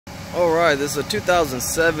Alright, this is a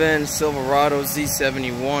 2007 Silverado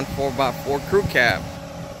Z71 4x4 crew cab.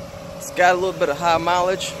 It's got a little bit of high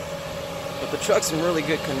mileage, but the truck's in really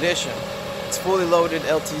good condition. It's fully loaded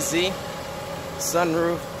LTZ,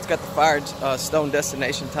 sunroof. It's got the Firestone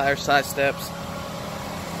destination tire side steps.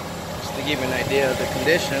 Just to give you an idea of the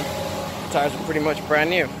condition, the tires are pretty much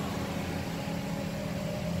brand new.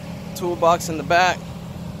 Toolbox in the back.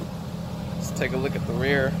 Let's take a look at the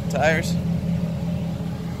rear tires.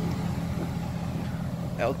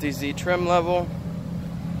 LTZ trim level.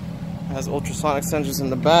 Has ultrasonic sensors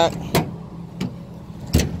in the back.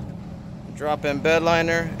 Drop-in bed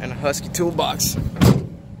liner and a Husky toolbox.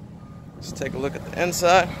 Let's take a look at the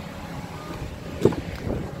inside.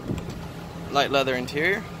 Light leather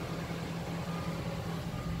interior.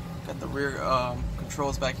 Got the rear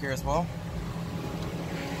controls back here as well.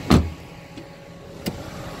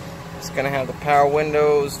 It's gonna have the power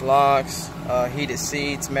windows, locks, heated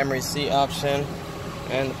seats, memory seat option,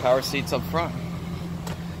 and the power seats up front.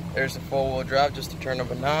 There's the four-wheel drive, just to turn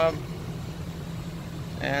up a knob,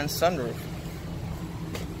 and sunroof.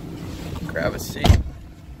 Grab a seat.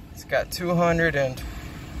 It's got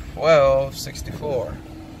 212/64.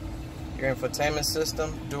 Your infotainment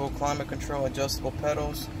system, dual climate control, adjustable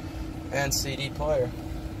pedals, and CD player.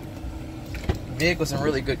 The vehicle's in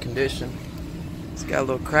really good condition. It's got a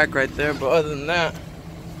little crack right there, but other than that,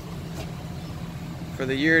 for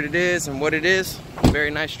the year it is and what it is,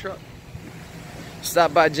 very nice truck.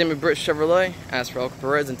 Stop by Jimmy Britt Chevrolet, ask for Elka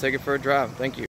Perez, and take it for a drive. Thank you.